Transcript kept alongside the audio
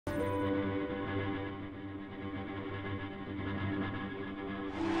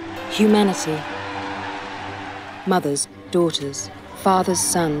Humanity. Mothers, daughters, fathers,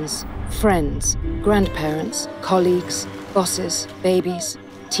 sons, friends, grandparents, colleagues, bosses, babies,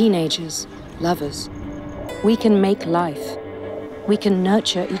 teenagers, lovers. We can make life. We can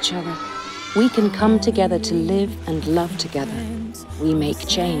nurture each other. We can come together to live and love together. We make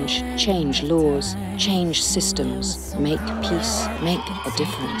change laws, change systems, make peace, make a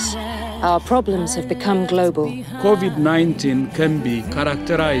difference. Our problems have become global. COVID-19 can be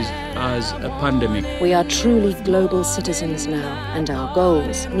characterized as a pandemic. We are truly global citizens now, and our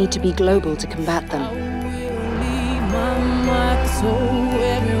goals need to be global to combat them.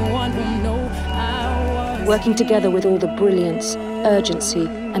 Working together with all the brilliance, urgency,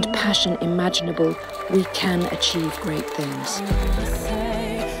 and passion imaginable, we can achieve great things.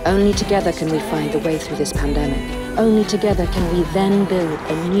 Only together can we find the way through this pandemic. Only together can we then build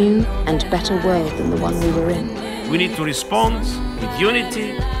a new and better world than the one we were in. We need to respond with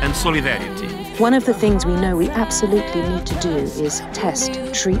unity and solidarity. One of the things we know we absolutely need to do is test,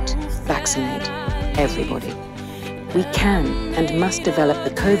 treat, vaccinate everybody. We can and must develop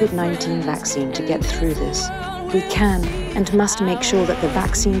the COVID-19 vaccine to get through this. We can and must make sure that the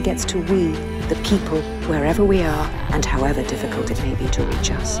vaccine gets to we, the people, wherever we are and however difficult it may be to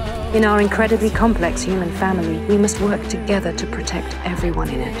reach us. In our incredibly complex human family, we must work together to protect everyone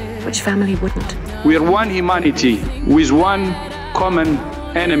in it. Which family wouldn't? We are one humanity with one common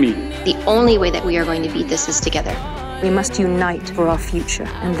enemy. The only way that we are going to beat this is together. We must unite for our future,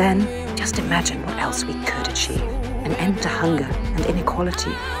 and then just imagine what else we could achieve. An end to hunger and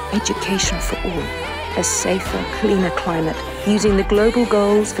inequality, education for all, a safer, cleaner climate, using the global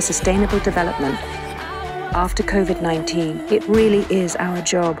goals for sustainable development. After COVID-19, it really is our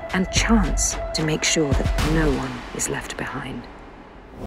job and chance to make sure that no one is left behind.